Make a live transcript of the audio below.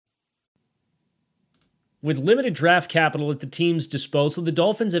With limited draft capital at the team's disposal, the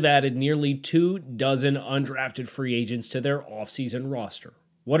Dolphins have added nearly 24 undrafted free agents to their offseason roster.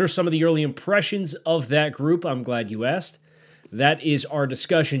 What are some of the early impressions of that group? I'm glad you asked. That is our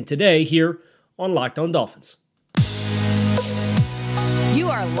discussion today here on Locked On Dolphins. You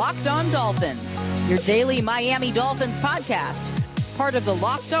are Locked On Dolphins, your daily Miami Dolphins podcast, part of the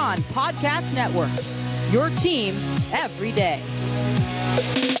Locked On Podcast Network, your team every day.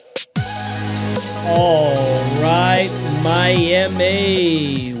 All right,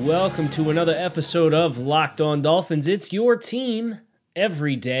 Miami. Welcome to another episode of Locked On Dolphins. It's your team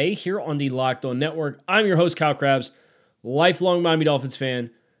every day here on the Locked On Network. I'm your host, Kyle Krabs, lifelong Miami Dolphins fan,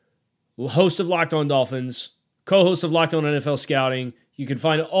 host of Locked On Dolphins, co-host of Locked On NFL Scouting. You can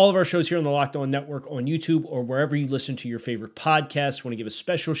find all of our shows here on the Locked On Network on YouTube or wherever you listen to your favorite podcasts. I want to give a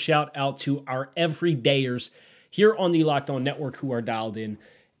special shout out to our everydayers here on the Locked On Network who are dialed in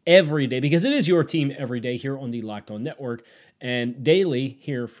every day, because it is your team every day here on the Locked On Network, and daily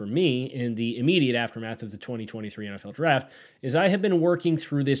here for me in the immediate aftermath of the 2023 NFL Draft is I have been working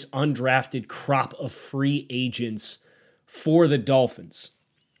through this undrafted crop of free agents for the Dolphins.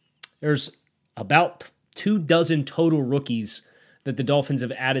 There's about 24 total rookies that the Dolphins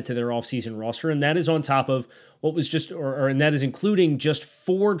have added to their offseason roster, and that is on top of what was just, and that is including just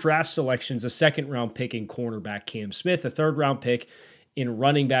 4 draft selections, a second-round pick in cornerback Cam Smith, a third-round pick in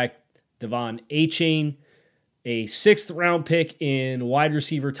running back Devon Achane, a 6th-round pick in wide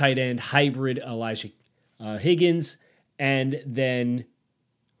receiver tight end hybrid Elijah Higgins, and then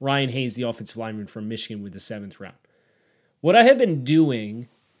Ryan Hayes, the offensive lineman from Michigan, with the 7th round. What I have been doing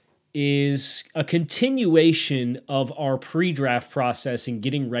is a continuation of our pre-draft process and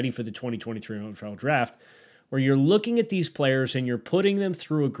getting ready for the 2023 NFL Draft, where you're looking at these players and you're putting them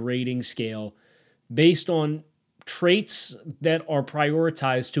through a grading scale based on traits that are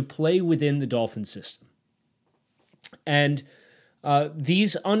prioritized to play within the Dolphin system. And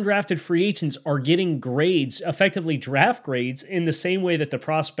these undrafted free agents are getting grades, effectively draft grades, in the same way that the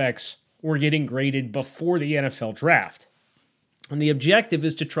prospects were getting graded before the NFL Draft. And the objective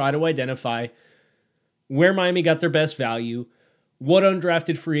is to try to identify where Miami got their best value, what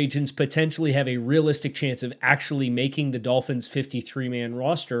undrafted free agents potentially have a realistic chance of actually making the Dolphins' 53-man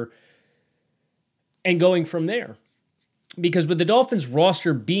roster, and going from there. Because with the Dolphins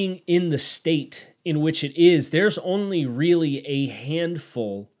roster being in the state in which it is, there's only really a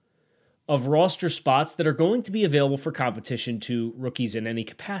handful of roster spots that are going to be available for competition to rookies in any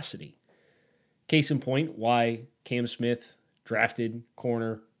capacity. Case in point, why Cam Smith, drafted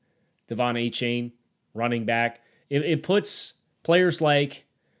corner, Devon Achane, running back. It puts players like,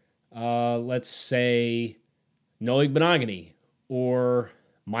 let's say, Noah Benogany or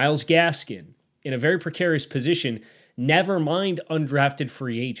Myles Gaskin in a very precarious position, never mind undrafted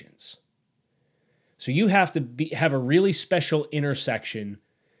free agents. So you have to have a really special intersection,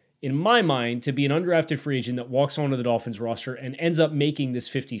 in my mind, to be an undrafted free agent that walks onto the Dolphins roster and ends up making this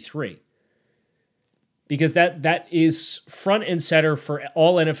 53. Because that is front and center for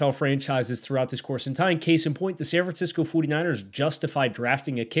all NFL franchises throughout this course in time. Case in point, the San Francisco 49ers justified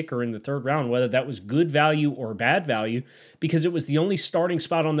drafting a kicker in the 3rd round, whether that was good value or bad value, because it was the only starting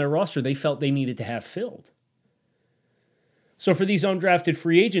spot on their roster they felt they needed to have filled. So for these undrafted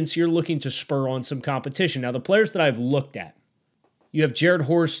free agents, you're looking to spur on some competition. Now, the players that I've looked at, you have Jared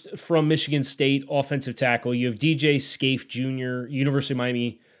Horst from Michigan State, offensive tackle. You have DJ Scaife Jr., University of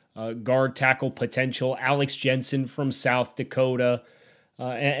Miami, guard tackle potential, Alex Jensen from South Dakota,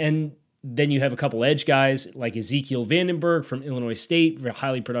 and then you have a couple edge guys like Ezekiel Vandenberg from Illinois State, a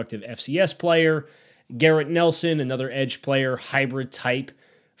highly productive FCS player, Garrett Nelson, another edge player, hybrid type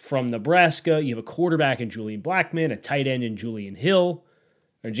from Nebraska. You have a quarterback in Julian Blackman, a tight end in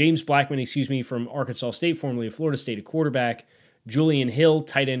James Blackman, from Arkansas State, formerly of Florida State, a quarterback, Julian Hill,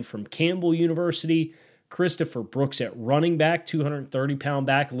 tight end from Campbell University, Christopher Brooks at running back, 230-pound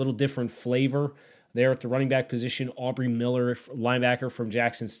back, a little different flavor there at the running back position. Aubrey Miller, linebacker from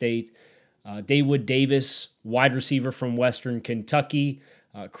Jackson State. Dawood Davis, wide receiver from Western Kentucky.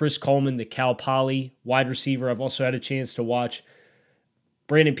 Chris Coleman, the Cal Poly wide receiver. I've also had a chance to watch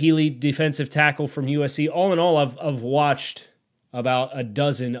Brandon Peely, defensive tackle from USC. All in all, I've watched about a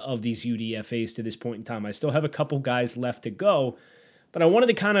dozen of these UDFAs to this point in time. I still have a couple guys left to go, but I wanted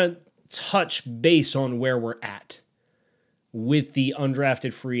to kind of touch base on where we're at with the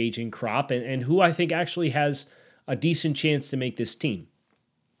undrafted free agent crop and who I think actually has a decent chance to make this team.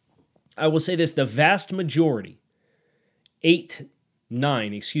 I will say this, the vast majority, 9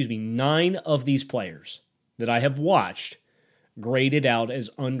 of these players that I have watched graded out as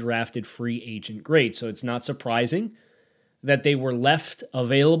undrafted free agent grades. So it's not surprising that they were left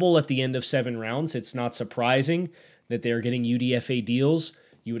available at the end of 7 rounds. It's not surprising that they're getting UDFA deals.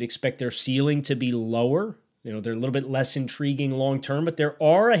 You would expect their ceiling to be lower. They're a little bit less intriguing long-term, but there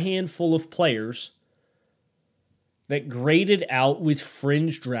are a handful of players that graded out with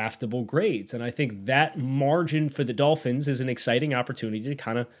fringe draftable grades. And I think that margin for the Dolphins is an exciting opportunity to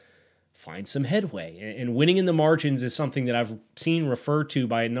kind of find some headway. And winning in the margins is something that I've seen referred to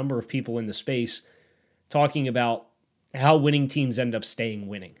by a number of people in the space, talking about how winning teams end up staying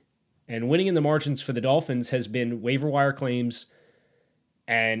winning. And winning in the margins for the Dolphins has been waiver wire claims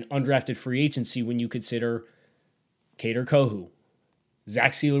and undrafted free agency when you consider Kader Kohu.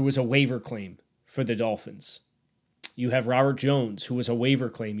 Zach Sealer was a waiver claim for the Dolphins. You have Robert Jones, who was a waiver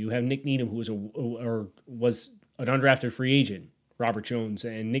claim. You have Nick Needham, who was an undrafted free agent. Robert Jones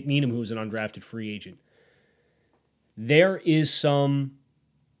and Nick Needham, who was an undrafted free agent. There is some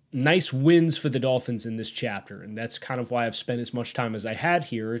nice wins for the Dolphins in this chapter, and that's kind of why I've spent as much time as I had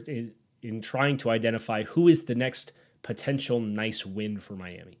here in trying to identify who is the next potential nice win for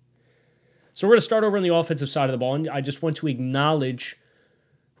Miami. So we're going to start over on the offensive side of the ball, and I just want to acknowledge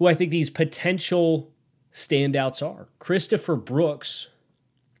who I think these potential standouts are. Christopher Brooks,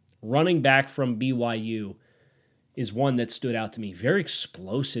 running back from BYU, is one that stood out to me. Very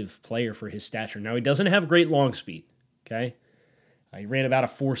explosive player for his stature. Now, he doesn't have great long speed, okay? He ran about a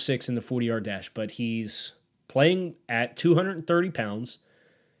 4.6 in the 40-yard dash, but he's playing at 230 pounds.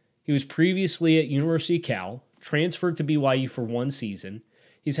 He was previously at University of Cal, transferred to BYU for 1 season.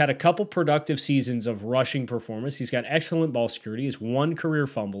 He's had a couple productive seasons of rushing performance. He's got excellent ball security. He has 1 career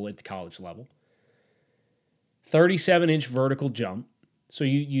fumble at the college level. 37-inch vertical jump. So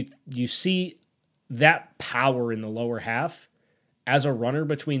you see that power in the lower half as a runner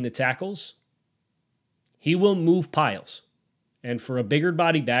between the tackles. He will move piles. And for a bigger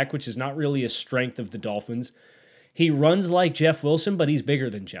body back, which is not really a strength of the Dolphins, he runs like Jeff Wilson, but he's bigger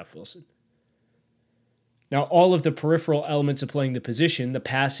than Jeff Wilson. Now, all of the peripheral elements of playing the position, the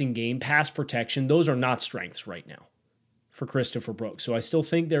passing game, pass protection, those are not strengths right now for Christopher Brooks. So I still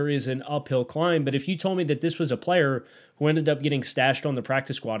think there is an uphill climb, but if you told me that this was a player who ended up getting stashed on the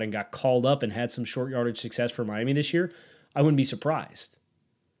practice squad and got called up and had some short yardage success for Miami this year, I wouldn't be surprised.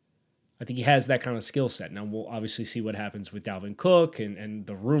 I think he has that kind of skill set. Now, we'll obviously see what happens with Dalvin Cook and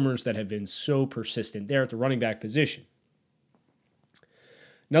the rumors that have been so persistent there at the running back position.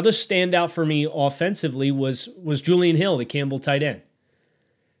 Another standout for me offensively was Julian Hill, the Campbell tight end.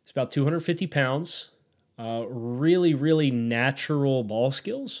 He's about 250 pounds. Really, really natural ball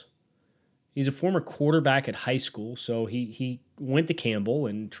skills. He's a former quarterback at high school, so he went to Campbell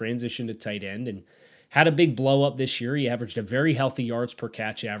and transitioned to tight end and had a big blow up this year. He averaged a very healthy yards per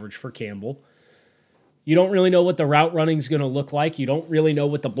catch average for Campbell. You don't really know what the route running is going to look like. You don't really know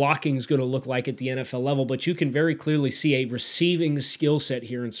what the blocking is going to look like at the NFL level, but you can very clearly see a receiving skill set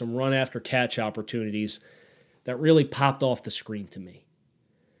here and some run after catch opportunities that really popped off the screen to me.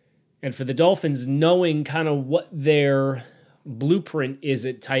 And for the Dolphins, knowing kind of what their blueprint is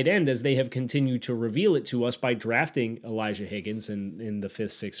at tight end as they have continued to reveal it to us by drafting Elijah Higgins in the 5th,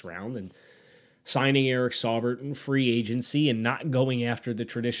 6th round and signing Eric Saubert in free agency and not going after the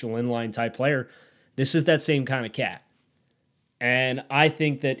traditional inline type player, this is that same kind of cat. And I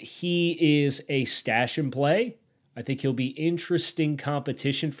think that he is a stash and play. I think he'll be interesting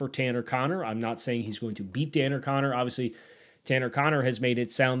competition for Tanner Conner. I'm not saying he's going to beat Tanner Conner. Obviously, Tanner Conner has made it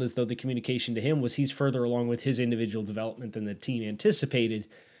sound as though the communication to him was he's further along with his individual development than the team anticipated,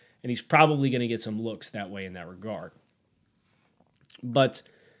 and he's probably going to get some looks that way in that regard. But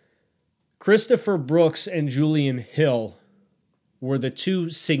Christopher Brooks and Julian Hill were the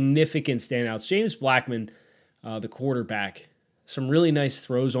 2 significant standouts. James Blackman, the quarterback, some really nice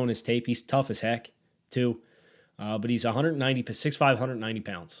throws on his tape. He's tough as heck, too. But he's 6'5", 190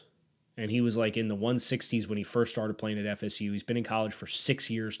 pounds. And he was like in the 160s when he first started playing at FSU. He's been in college for 6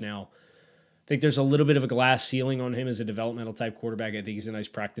 years now. I think there's a little bit of a glass ceiling on him as a developmental type quarterback. I think he's a nice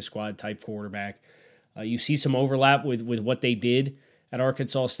practice squad type quarterback. You see some overlap with what they did at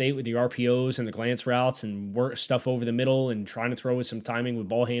Arkansas State with the RPOs and the glance routes and work stuff over the middle and trying to throw with some timing with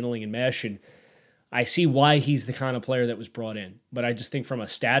ball handling and mesh. And I see why he's the kind of player that was brought in. But I just think from a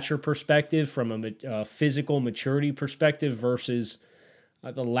stature perspective, from a physical maturity perspective versus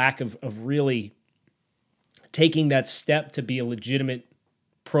the lack of really taking that step to be a legitimate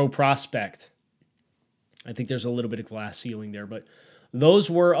pro prospect, I think there's a little bit of glass ceiling there. But those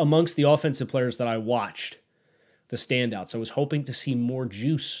were amongst the offensive players that I watched, the standouts. I was hoping to see more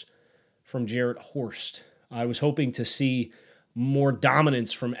juice from Jarrett Horst. I was hoping to see more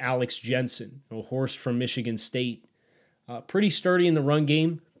dominance from Alex Jensen, Horst from Michigan State. Pretty sturdy in the run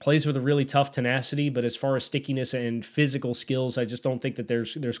game, Plays with a really tough tenacity, but as far as stickiness and physical skills, I just don't think that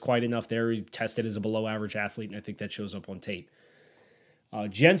there's quite enough there. He tested as a below-average athlete, and I think that shows up on tape.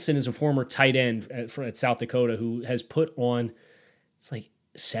 Jensen is a former tight end at South Dakota who has put on, it's like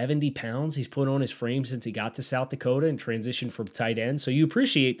 70 pounds he's put on his frame since he got to South Dakota and transitioned from tight end. So you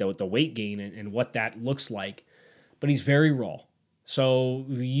appreciate the weight gain and what that looks like, but he's very raw. So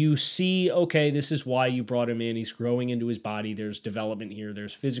you see, okay, this is why you brought him in. He's growing into his body. There's development here.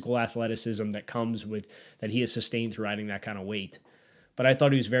 There's physical athleticism that comes with that he has sustained through adding that kind of weight. But I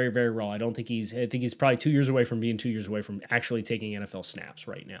thought he was very, very raw. I think he's probably 2 years away from being 2 years away from actually taking NFL snaps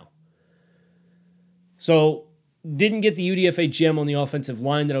right now. So didn't get the UDFA gem on the offensive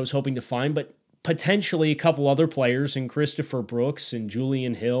line that I was hoping to find, but potentially a couple other players in Christopher Brooks and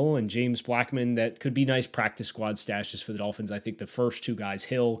Julian Hill and James Blackman that could be nice practice squad stashes for the Dolphins. I think the first two guys,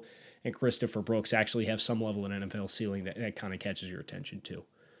 Hill and Christopher Brooks, actually have some level of NFL ceiling that kind of catches your attention too.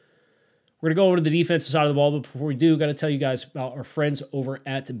 We're going to go over to the defensive side of the ball, but before we do, got to tell you guys about our friends over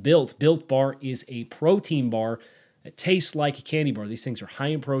at Built. Built Bar is a protein bar that tastes like a candy bar. These things are high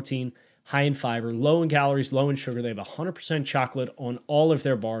in protein, high in fiber, low in calories, low in sugar. They have 100% chocolate on all of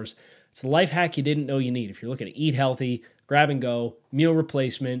their bars. It's a life hack you didn't know you need. If you're looking to eat healthy, grab and go, meal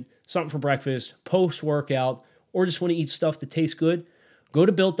replacement, something for breakfast, post-workout, or just want to eat stuff that tastes good, go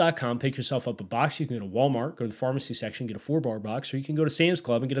to Built.com, pick yourself up a box. You can go to Walmart, go to the pharmacy section, get a 4-bar box, or you can go to Sam's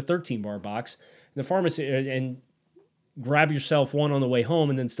Club and get a 13-bar box in the pharmacy and grab yourself one on the way home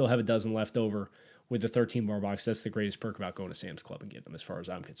and then still have a dozen left over with the 13-bar box. That's the greatest perk about going to Sam's Club and getting them as far as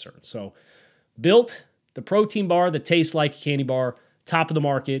I'm concerned. So Built, the protein bar that tastes like a candy bar, top of the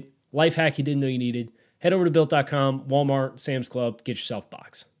market, life hack you didn't know you needed. Head over to Built.com, Walmart, Sam's Club, get yourself a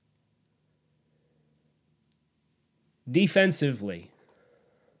box. Defensively,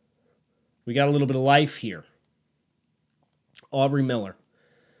 we got a little bit of life here. Aubrey Miller.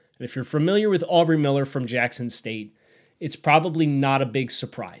 And if you're familiar with Aubrey Miller from Jackson State, it's probably not a big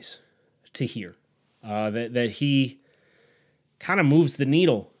surprise to hear that he kind of moves the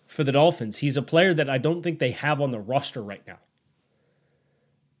needle for the Dolphins. He's a player that I don't think they have on the roster right now.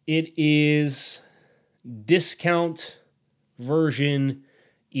 It is discount version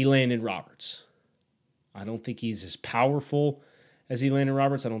Elandon Roberts. I don't think he's as powerful as Elandon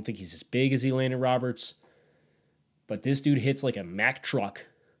Roberts. I don't think he's as big as Elandon Roberts. But this dude hits like a Mack truck.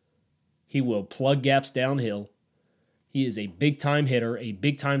 He will plug gaps downhill. He is a big-time hitter, a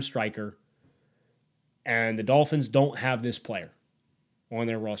big-time striker. And the Dolphins don't have this player on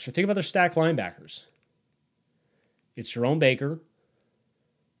their roster. Think about their stacked linebackers. It's Jerome Baker.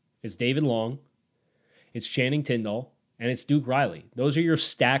 It's David Long. It's Channing Tindall. And it's Duke Riley. Those are your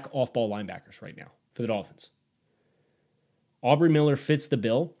stack off-ball linebackers right now for the Dolphins. Aubrey Miller fits the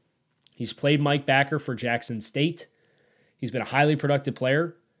bill. He's played Mike Backer for Jackson State. He's been a highly productive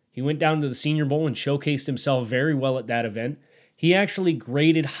player. He went down to the Senior Bowl and showcased himself very well at that event. He actually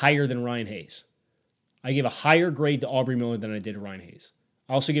graded higher than Ryan Hayes. I gave a higher grade to Aubrey Miller than I did to Ryan Hayes.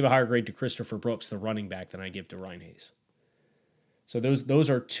 I also gave a higher grade to Christopher Brooks, the running back, than I give to Ryan Hayes. So those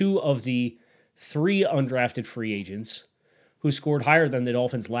are two of the 3 undrafted free agents who scored higher than the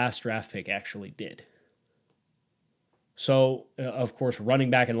Dolphins' last draft pick actually did. So, of course, running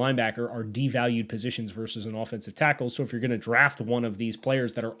back and linebacker are devalued positions versus an offensive tackle. So if you're going to draft one of these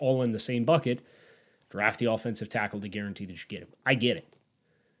players that are all in the same bucket, draft the offensive tackle to guarantee that you get him. I get it.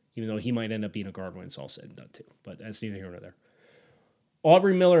 Even though he might end up being a guard when it's all said and done too. But that's neither here nor there.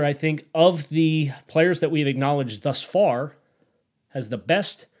 Aubrey Miller, I think, of the players that we've acknowledged thus far, has the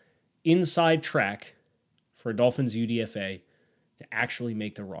best inside track for Dolphins UDFA to actually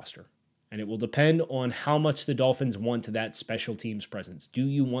make the roster. And it will depend on how much the Dolphins want to that special teams presence. Do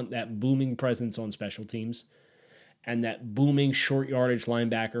you want that booming presence on special teams and that booming short yardage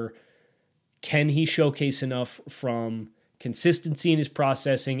linebacker? Can he showcase enough from consistency in his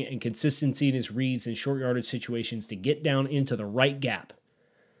processing and consistency in his reads and short yardage situations to get down into the right gap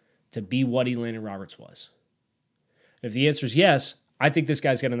to be what Elandon Roberts was? If the answer is yes, I think this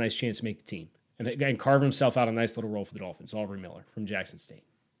guy's got a nice chance to make the team and carve himself out a nice little role for the Dolphins. Aubrey Miller from Jackson State.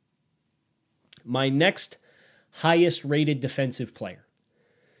 My next highest rated defensive player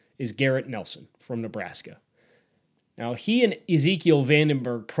is Garrett Nelson from Nebraska. Now, he and Ezekiel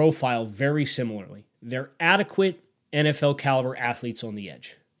Vandenberg profile very similarly. They're adequate NFL caliber athletes on the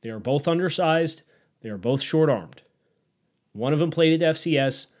edge. They are both undersized. They are both short-armed. One of them played at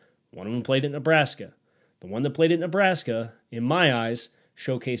FCS. One of them played at Nebraska. The one that played at Nebraska, in my eyes,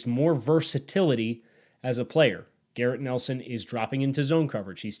 showcased more versatility as a player. Garrett Nelson is dropping into zone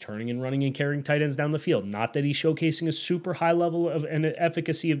coverage. He's turning and running and carrying tight ends down the field. Not that he's showcasing a super high level of an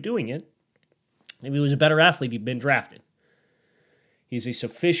efficacy of doing it. Maybe he was a better athlete. He'd been drafted. He's a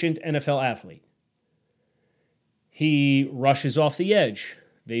sufficient NFL athlete. He rushes off the edge.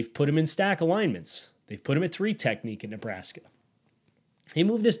 They've put him in stack alignments. They've put him at 3 technique in Nebraska. He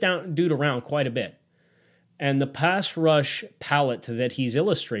moved this dude around quite a bit. And the pass rush palette that he's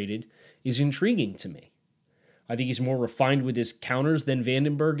illustrated is intriguing to me. I think he's more refined with his counters than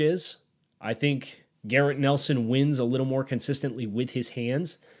Vandenberg is. I think Garrett Nelson wins a little more consistently with his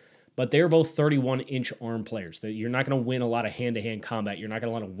hands, but they're both 31-inch arm players. You're not going to win a lot of hand-to-hand combat. You're not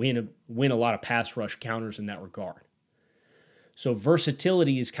going to win a lot of pass rush counters in that regard. So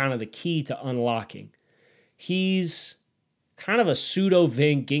versatility is kind of the key to unlocking. He's kind of a pseudo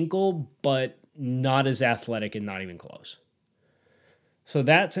Van Ginkel, but not as athletic and not even close. So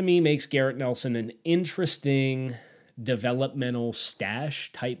that to me makes Garrett Nelson an interesting developmental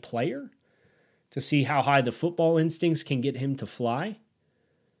stash type player to see how high the football instincts can get him to fly.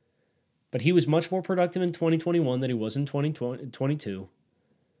 But he was much more productive in 2021 than he was in 2022.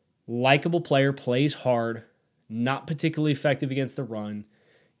 Likeable player, plays hard, not particularly effective against the run,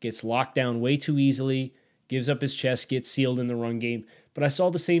 gets locked down way too easily, gives up his chest, gets sealed in the run game. But I saw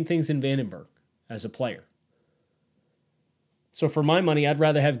the same things in Vandenberg as a player. So for my money, I'd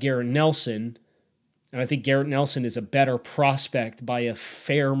rather have Garrett Nelson, and I think Garrett Nelson is a better prospect by a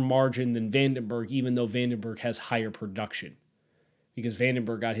fair margin than Vandenberg, even though Vandenberg has higher production. Because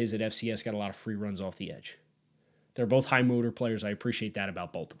Vandenberg got his at FCS, got a lot of free runs off the edge. They're both high motor players. I appreciate that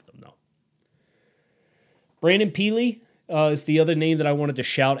about both of them, though. Brandon Peely is the other name that I wanted to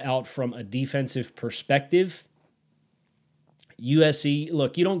shout out from a defensive perspective. USC,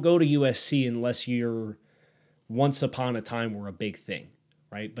 look, you don't go to USC unless you're once upon a time were a big thing,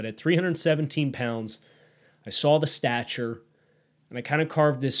 right? But at 317 pounds, I saw the stature, and I kind of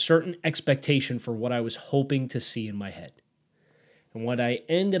carved this certain expectation for what I was hoping to see in my head. And what I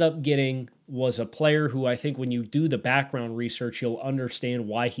ended up getting was a player who I think when you do the background research, you'll understand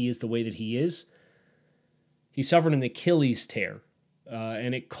why he is the way that he is. He suffered an Achilles tear,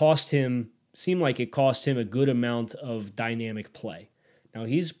 and seemed like it cost him a good amount of dynamic play. Now,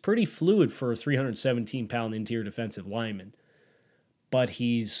 he's pretty fluid for a 317-pound interior defensive lineman, but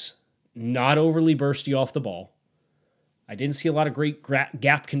he's not overly bursty off the ball. I didn't see a lot of great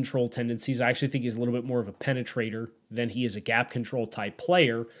gap control tendencies. I actually think he's a little bit more of a penetrator than he is a gap control type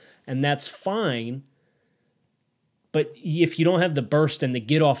player, and that's fine. But if you don't have the burst and the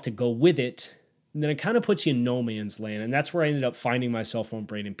get off to go with it, then it kind of puts you in no man's land, and that's where I ended up finding myself on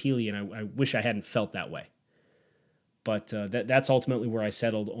Brandon Peely, and I wish I hadn't felt that way. But that's ultimately where I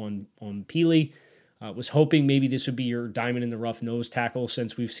settled on Peely. Was hoping maybe this would be your diamond in the rough nose tackle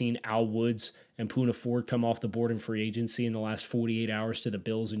since we've seen Al Woods and Poona Ford come off the board in free agency in the last 48 hours to the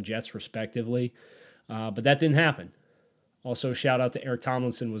Bills and Jets respectively. But that didn't happen. Also, shout out to Eric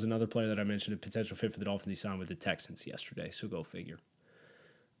Tomlinson was another player that I mentioned, a potential fit for the Dolphins. He signed with the Texans yesterday, so go figure.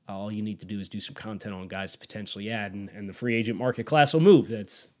 All you need to do is do some content on guys to potentially add, and the free agent market class will move.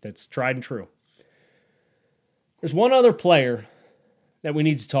 That's tried and true. There's one other player that we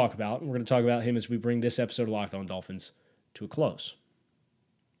need to talk about, and we're going to talk about him as we bring this episode of Locked On Dolphins to a close.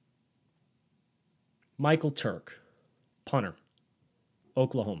 Michael Turk, punter,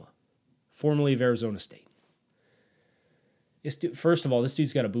 Oklahoma, formerly of Arizona State. First of all, this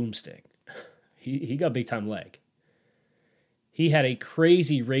dude's got a boomstick. He got big-time leg. He had a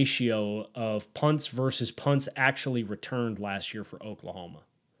crazy ratio of punts versus punts actually returned last year for Oklahoma.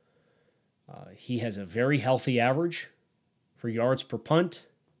 He has a very healthy average for yards per punt.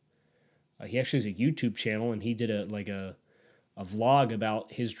 He actually has a YouTube channel, and he did a vlog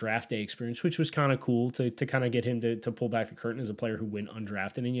about his draft day experience, which was kind of cool to kind of get him to pull back the curtain as a player who went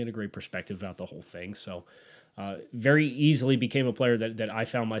undrafted, and he had a great perspective about the whole thing. So very easily became a player that I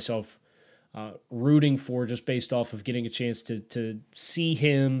found myself rooting for just based off of getting a chance to see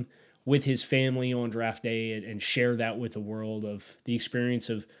him with his family on draft day and share that with the world of the experience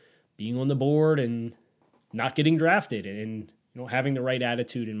of being on the board and not getting drafted and having the right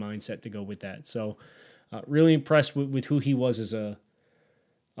attitude and mindset to go with that. So really impressed with who he was as a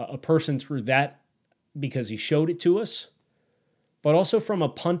person through that because he showed it to us, but also from a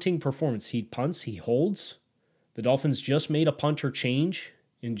punting performance. He punts, he holds. The Dolphins just made a punter change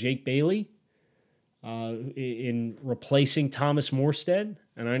in Jake Bailey in replacing Thomas Morstead,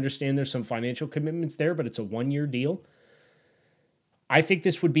 and I understand there's some financial commitments there, but it's a one-year deal. I think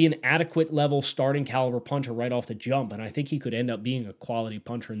this would be an adequate level starting caliber punter right off the jump, and I think he could end up being a quality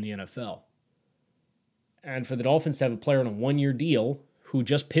punter in the NFL. And for the Dolphins to have a player on a one-year deal who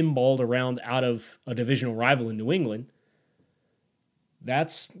just pinballed around out of a divisional rival in New England,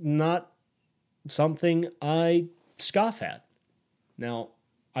 that's not something I scoff at. Now,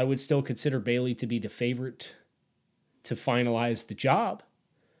 I would still consider Bailey to be the favorite to finalize the job.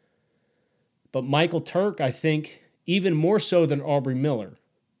 But Michael Turk, I think, even more so than Aubrey Miller.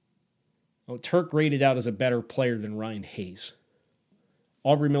 Well, Turk graded out as a better player than Ryan Hayes.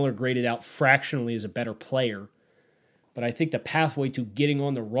 Aubrey Miller graded out fractionally as a better player. But I think the pathway to getting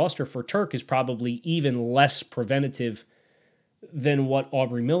on the roster for Turk is probably even less preventative than what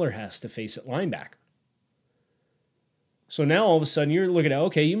Aubrey Miller has to face at linebacker. So now all of a sudden you're looking at,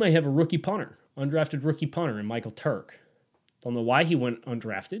 okay, you might have a rookie punter, undrafted rookie punter in Michael Turk. Don't know why he went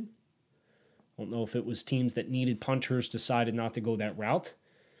undrafted. Don't know if it was teams that needed punters decided not to go that route.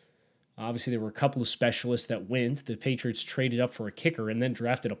 Obviously, there were a couple of specialists that went. The Patriots traded up for a kicker and then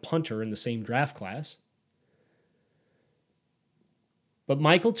drafted a punter in the same draft class. But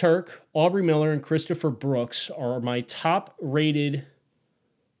Michael Turk, Aubrey Miller, and Christopher Brooks are my top-rated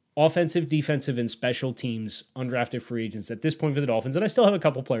offensive, defensive, and special teams undrafted free agents at this point for the Dolphins, and I still have a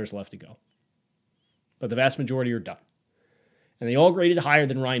couple players left to go. But the vast majority are done. And they all graded higher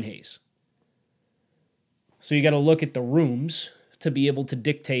than Ryan Hayes. So you got to look at the rooms to be able to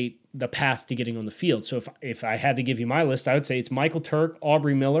dictate the path to getting on the field. So if I had to give you my list, I would say it's Michael Turk,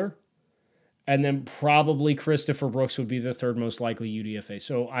 Aubrey Miller, and then probably Christopher Brooks would be the third most likely UDFA.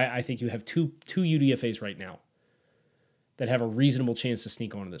 So I think you have two UDFAs right now that have a reasonable chance to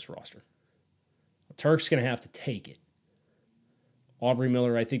sneak onto this roster. Turk's going to have to take it. Aubrey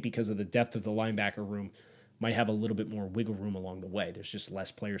Miller, I think because of the depth of the linebacker room, might have a little bit more wiggle room along the way. There's just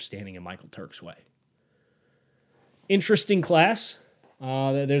less players standing in Michael Turk's way. Interesting class.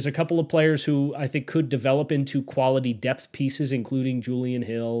 There's a couple of players who I think could develop into quality depth pieces, including Julian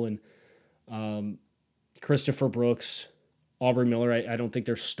Hill and Christopher Brooks, Aubrey Miller. I don't think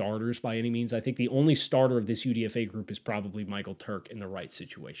they're starters by any means. I think the only starter of this UDFA group is probably Michael Turk in the right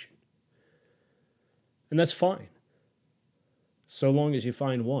situation. And that's fine. So long as you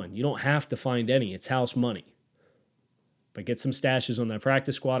find one. You don't have to find any. It's house money. But get some stashes on that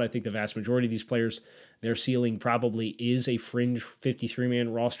practice squad. I think the vast majority of these players, their ceiling probably is a fringe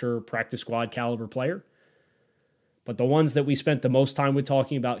 53-man roster practice squad caliber player. But the ones that we spent the most time with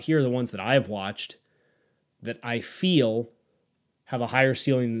talking about here are the ones that I've watched that I feel have a higher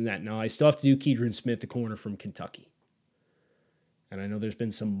ceiling than that. Now, I still have to do Keidron Smith, the corner from Kentucky. And I know there's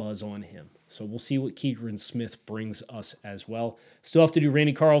been some buzz on him. So we'll see what Keidron Smith brings us as well. Still have to do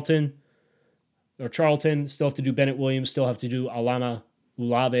Randy Charlton. Still have to do Bennett Williams, still have to do Alama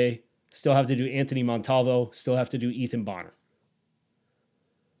Ulave, still have to do Anthony Montalvo, still have to do Ethan Bonner.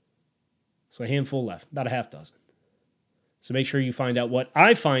 So a handful left, about a half dozen. So make sure you find out what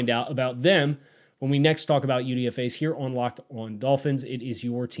I find out about them when we next talk about UDFAs here on Locked On Dolphins. It is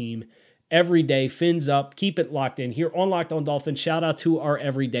your team every day. Fins up, keep it locked in here on Locked On Dolphins. Shout out to our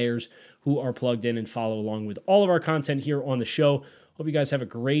everydayers who are plugged in and follow along with all of our content here on the show. Hope you guys have a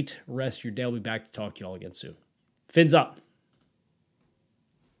great rest of your day. I'll be back to talk to you all again soon. Fins up.